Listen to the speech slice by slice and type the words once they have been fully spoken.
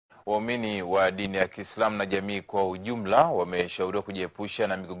Waumini wa dini ya Kiislamu na jamii kwa ujumla wameshauriwa kujiepusha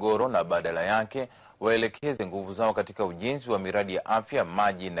na migogoro na badala yake waelekeze nguvu zao katika ujenzi wa miradi ya afya,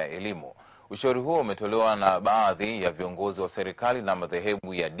 maji na elimu. Ushauri huo umetolewa na baadhi ya viongozi wa serikali na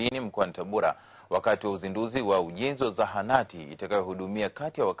madhehebu ya dini mkoani Tabora wakati wa uzinduzi wa ujenzi wa zahanati itakayohudumia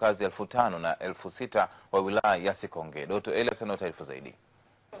kati ya wakazi 5,000 na 6,000 wa wilaya ya Sikonge. Dr. Elias ana taarifa zaidi.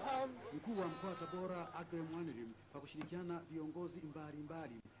 Mkuu wa mkoa wa Tabora kwa kushirikiana viongozi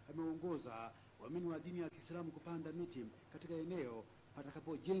mbalimbali ameongoza waumini wa dini ya Kiislamu kupanda miti katika eneo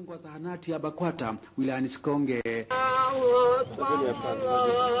patakapojengwa zahanati ya BAKWATA wilayani Sikonge.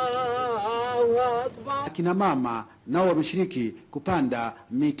 Akina mama nao wameshiriki kupanda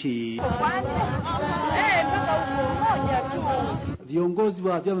miti. Viongozi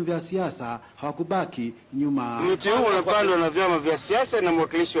wa vyama vya siasa hawakubaki nyuma. Mti huu unapandwa na vyama vya siasa na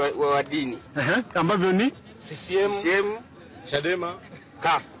mwakilishi wa dini. Ambavyo ni CCM, Chadema,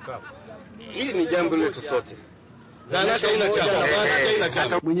 CUF. Hili ni jambo letu sote.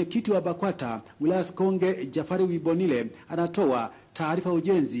 Mwenyekiti wa BAKWATA wilaya Sikonge Jafari Wibonile anatoa taarifa ya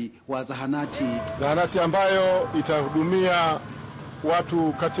ujenzi wa zahanati ambayo itahudumia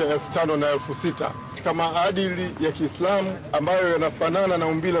watu kati ya 5,000 na 6,000 kama maadili ya Kiislamu ambayo yanafanana na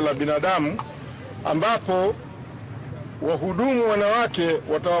umbile la binadamu, ambapo wahudumu wanawake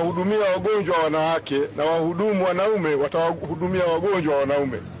watawahudumia wagonjwa wanawake na wahudumu wanaume watawahudumia wagonjwa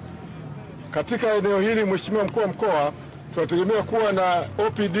wanaume. Katika eneo hili, Mheshimiwa Mkuu wa Mkoa, tunategemea kuwa na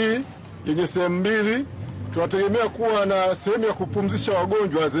OPD yenye sehemu 2, tunategemea kuwa na sehemu ya kupumzisha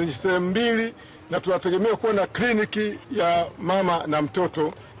wagonjwa zenye sehemu 2, na tunategemea kuwa na kliniki ya mama na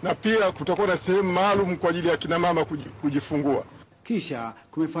mtoto, na pia kutakuwa na sehemu maalum kwa ajili ya kina mama kujifungua. Kisha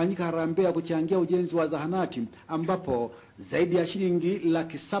kumefanyika harambee ya kuchangia ujenzi wa zahanati ambapo zaidi ya shilingi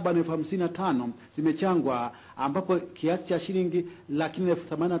 755,000 zimechangwa, ambapo kiasi cha shilingi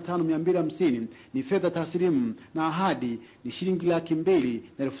 185,250 ni fedha taslimu na ahadi ni shilingi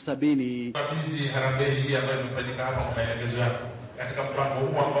 200,070. Hizi harambee hii ambayo imefanyika hapa kwa maelezo yako katika mpango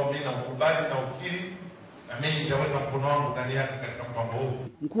huu ambao mimi naukubali na ukiri na mimi nitaweka mkono wangu ndani yake katika mpango huu.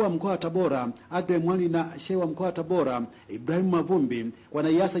 Mkuu wa mkoa wa Tabora Mwali na shehe wa mkoa wa Tabora Ibrahim Mavumbi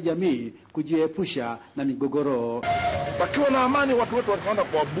wanaiasa jamii kujiepusha na migogoro. Wakiwa na amani, watu wote watakwenda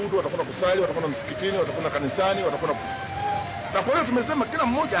kuabudu, watakwenda kusali, watakwenda msikitini, watakwenda kanisani, watakwenda. Na kwa hiyo tumesema kila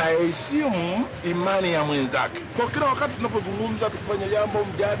mmoja aheshimu imani ya mwenzake. Kwa kila wakati tunapozungumza, tukifanya jambo,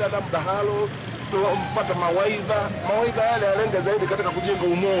 mjadala, mdahalo, tumpata mawaidha yale yalenge zaidi katika kujenga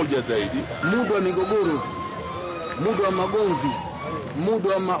umoja zaidi. Muda wa migogoro, muda wa magomvi, muda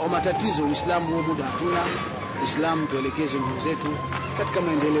wa matatizo, Uislamu huo muda hatuna. Uislamu tuelekeze nguvu zetu katika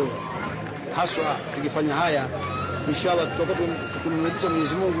maendeleo. Haswa tukifanya haya, inshallah tutakuwa tumemridhisha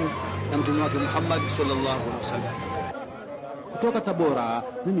Mwenyezi Mungu na Mtume wake Muhammad sallallahu alaihi wasallam. Kutoka Tabora,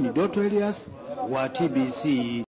 mimi ni Dr. Elias wa TBC.